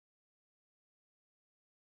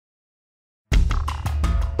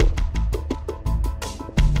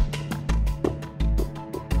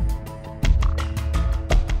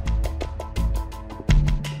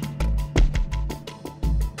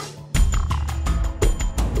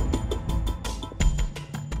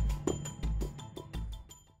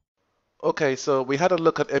Okay, so we had a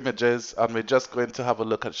look at images and we're just going to have a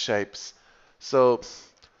look at shapes. So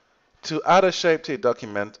to add a shape to your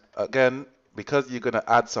document, again, because you're going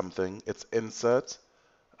to add something, it's insert,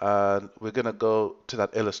 and we're going to go to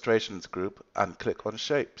that illustrations group and click on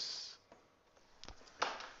shapes.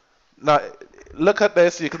 Now, look at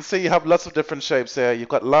this. You can see you have lots of different shapes here. You've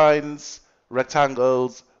got lines,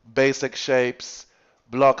 rectangles, basic shapes,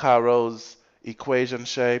 block arrows, equation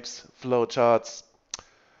shapes, flowcharts,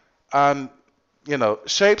 and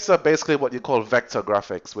shapes are basically what you call vector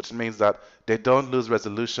graphics, which means that they don't lose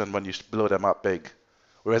resolution when you blow them up big.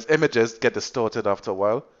 Whereas images get distorted after a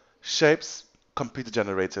while. Shapes, computer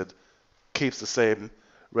generated, keeps the same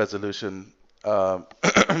resolution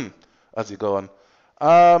as you go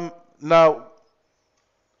on. Now,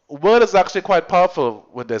 Word is actually quite powerful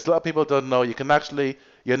with this. A lot of people don't know.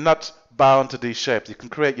 You're not bound to these shapes. You can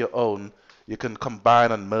create your own. You can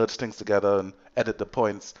combine and merge things together and edit the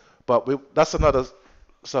points. But that's another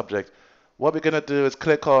subject. What we're going to do is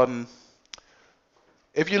click on,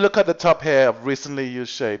 if you look at the top here of recently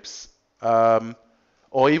used shapes,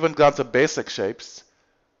 or even down to basic shapes,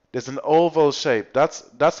 there's an oval shape.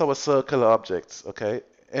 That's our circular object, okay?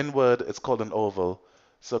 In Word, it's called an oval.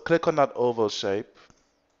 So click on that oval shape.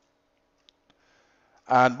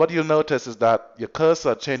 And what you'll notice is that your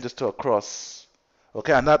cursor changes to a cross.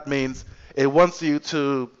 Okay, and that means it wants you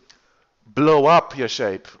to blow up your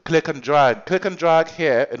shape. Click and drag. Click and drag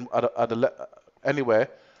here anywhere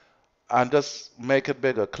and just make it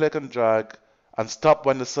bigger. Click and drag and stop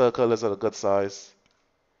when the circle is at a good size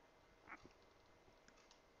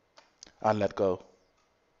and let go.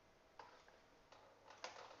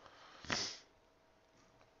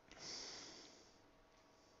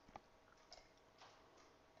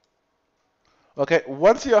 Okay,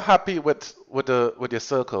 once you're happy with your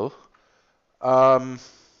circle, um,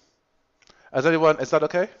 is that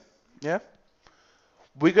okay? Yeah?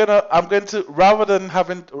 I'm going to,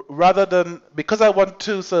 rather than, because I want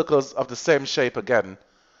two circles of the same shape again,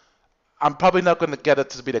 I'm probably not going to get it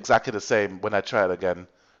to be exactly the same when I try it again.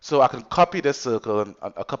 So I can copy this circle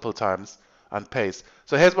a couple of times and paste.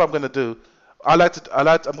 So here's what I'm going to do. I'm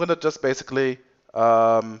going to just basically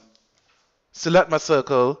select my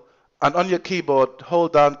circle, and on your keyboard,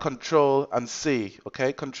 hold down Control and C.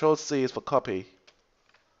 Okay, Control C is for copy.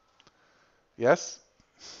 Yes?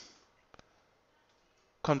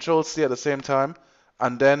 Control C at the same time,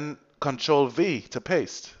 and then Control V to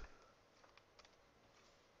paste.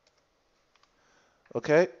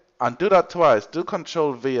 Okay, and do that twice. Do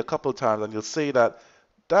Control V a couple times, and you'll see that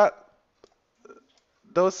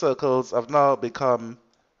those circles have now become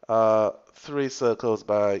three circles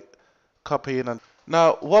by copying. And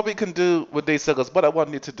now, what we can do with these circles, what I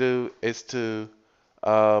want you to do is to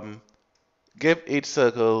give each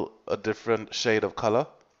circle a different shade of color,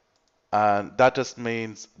 and that just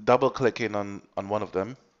means double clicking on one of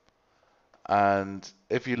them. And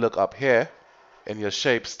if you look up here in your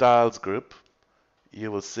shape styles group,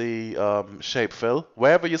 you will see shape fill.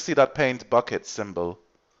 Wherever you see that paint bucket symbol,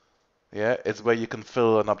 yeah, it's where you can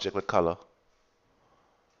fill an object with color.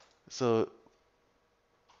 So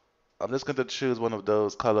I'm just going to choose one of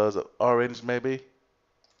those colors, orange maybe.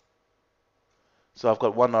 So I've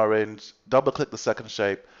got one orange. Double click the second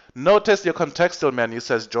shape. Notice your contextual menu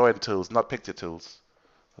says drawing tools, not picture tools.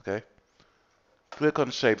 Okay. Click on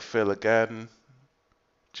shape fill again.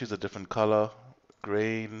 Choose a different color,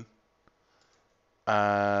 green.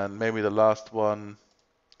 And maybe the last one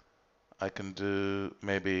I can do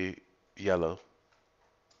maybe yellow.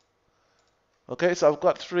 Okay, so I've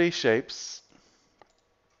got three shapes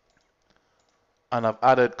and I've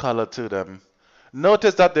added color to them.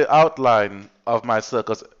 Notice that the outline of my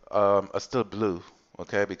circles are still blue,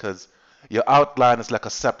 okay, because your outline is like a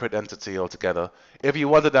separate entity altogether. If you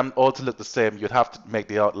wanted them all to look the same, you'd have to make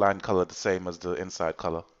the outline color the same as the inside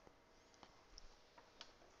color.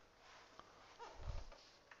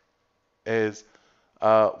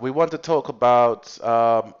 We want to talk about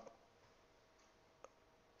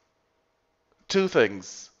two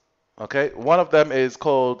things. Okay, one of them is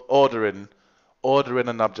called ordering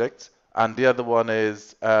an object, and the other one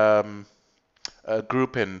is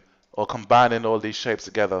grouping or combining all these shapes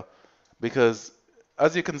together. Because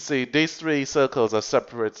as you can see, these three circles are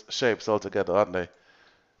separate shapes altogether, aren't they?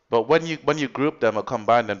 But when you group them or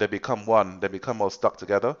combine them, they become one. They become all stuck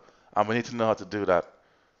together, and we need to know how to do that.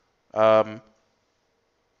 Um,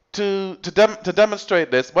 to demonstrate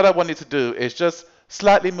this, what I want you to do is just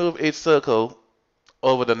slightly move each circle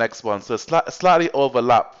over the next one. So slightly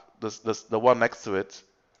overlap the one next to it.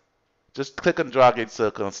 Just click and drag each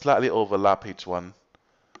circle and slightly overlap each one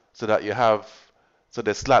so that so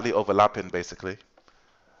they're slightly overlapping basically.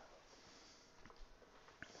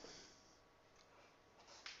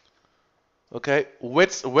 Okay,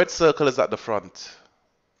 which circle is at the front?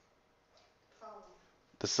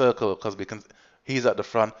 The circle, because we can. He's at the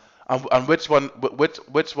front, and which one?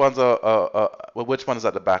 Which ones are? Well, which one is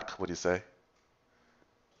at the back? Would you say?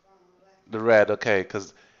 The red. Okay,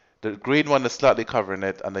 because the green one is slightly covering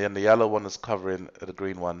it, and then the yellow one is covering the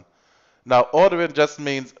green one. Now, ordering just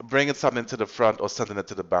means bringing something to the front or sending it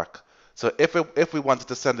to the back. So if we wanted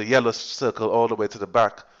to send the yellow circle all the way to the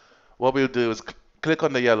back, what we'll do is click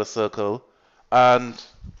on the yellow circle, and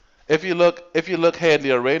if you look here in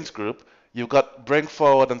the arrange group, you've got bring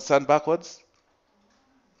forward and send backwards.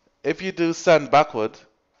 If you do send backward,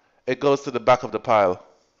 it goes to the back of the pile,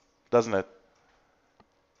 doesn't it?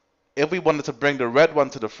 If we wanted to bring the red one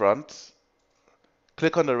to the front,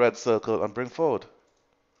 click on the red circle and bring forward,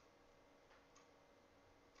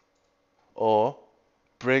 or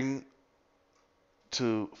bring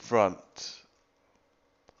to front.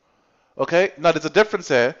 Okay, now there's a difference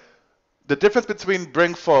here. The difference between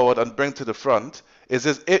bring forward and bring to the front is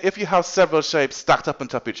if you have several shapes stacked up on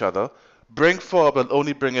top of each other, bring forward will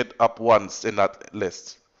only bring it up once in that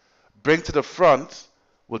list. Bring to the front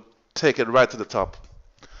will take it right to the top.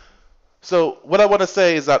 So what I want to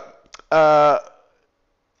say is that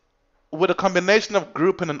with a combination of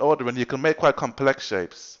grouping and ordering, you can make quite complex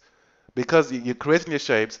shapes because you're creating your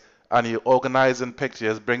shapes and you're organizing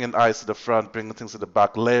pictures, bringing eyes to the front, bringing things to the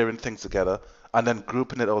back, layering things together, and then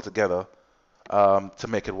grouping it all together to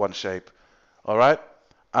make it one shape. All right.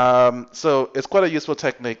 So it's quite a useful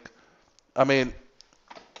technique. I mean,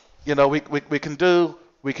 we can do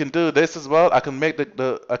this as well. I can make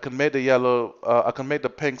the yellow I can make the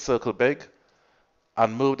pink circle big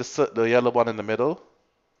and move the yellow one in the middle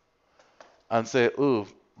and say, ooh,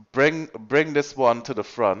 bring this one to the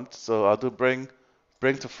front. So I'll do bring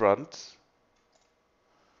to front,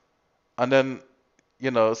 and then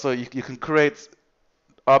so you can create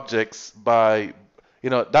objects by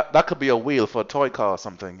that could be a wheel for a toy car or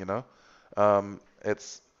something.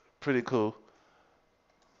 It's pretty cool.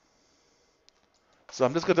 So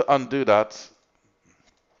I'm just going to undo that.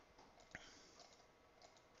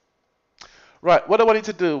 Right, what I want you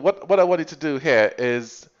to do, what I want you to do here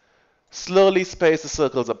is slowly space the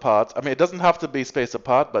circles apart. I mean, it doesn't have to be spaced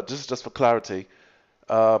apart, but just for clarity,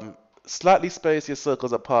 slightly space your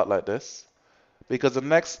circles apart like this, because the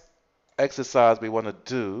next exercise we want to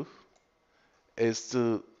do is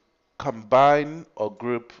to combine or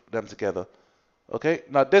group them together. Okay,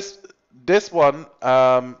 now this one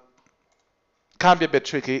can be a bit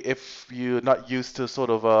tricky if you're not used to sort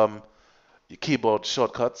of keyboard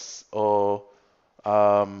shortcuts or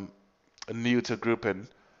new to grouping.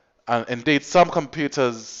 And indeed, some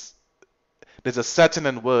computers, there's a setting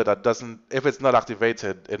in Word that doesn't, if it's not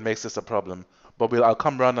activated, it makes this a problem. But I'll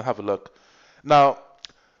come around and have a look. Now,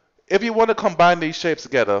 if you want to combine these shapes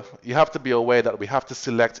together, you have to be aware that we have to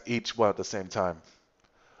select each one at the same time.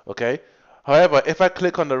 Okay? However, if I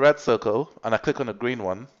click on the red circle and I click on the green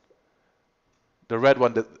one, the red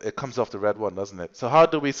one, it comes off the red one, doesn't it? So how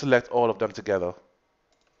do we select all of them together?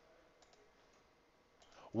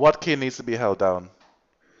 What key needs to be held down?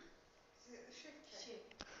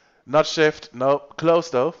 Not shift, no.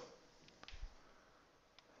 Close though.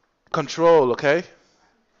 Control, okay?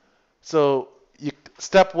 So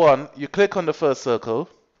step one, you click on the first circle.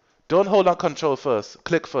 Don't hold on control first.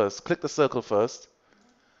 Click first. Click the circle first.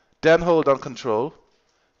 Then hold on control.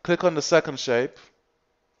 Click on the second shape.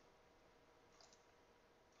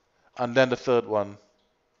 And then the third one.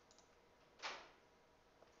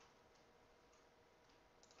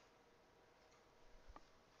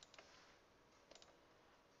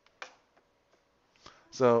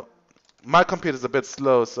 So my computer is a bit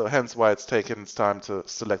slow, so hence why it's taking its time to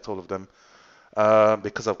select all of them,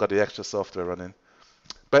 because I've got the extra software running.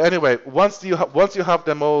 But anyway, once you have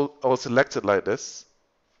them all selected like this,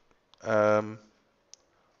 1,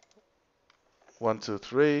 2,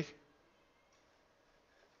 3.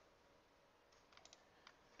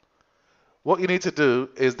 What you need to do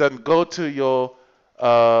is then go to your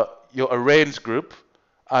arrange group,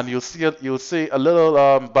 and you'll see a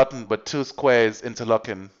little button with 2 squares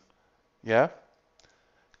interlocking. Yeah.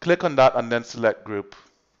 Click on that and then select group.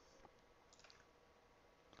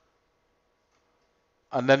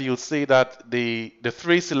 And then you'll see that the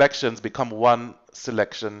 3 selections become 1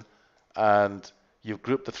 selection, and you've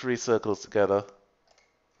grouped the 3 circles together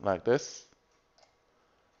like this.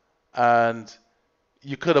 And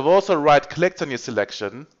you could have also right-clicked on your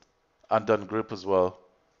selection and done group as well.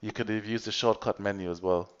 You could have used the shortcut menu as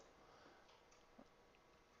well.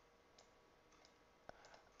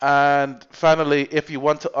 And finally, if you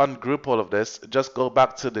want to ungroup all of this, just go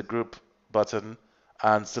back to the group button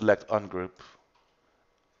and select ungroup.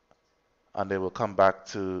 and they will come back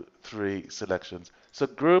to 3 selections. So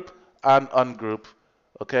group and ungroup.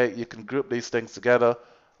 Okay, you can group these things together.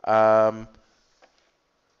 Um,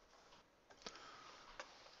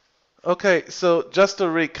 okay, so just to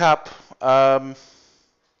recap,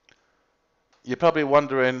 you're probably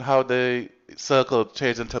wondering how the circle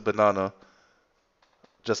changed into banana,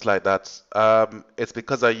 just like that. It's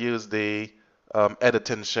because I used the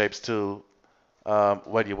editing shapes tool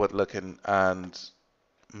when you were looking and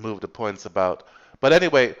move the points about. But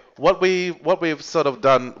anyway, what we've sort of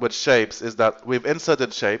done with shapes is that we've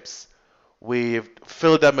inserted shapes, we've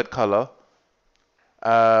filled them with color,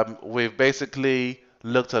 we've basically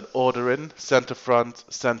looked at ordering, center front,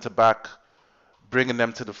 center back, bringing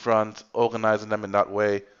them to the front, organizing them in that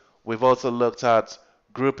way. We've also looked at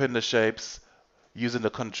grouping the shapes using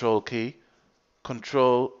the control key.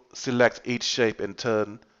 Control select each shape in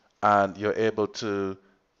turn, and you're able to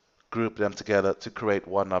group them together to create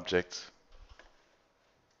one object.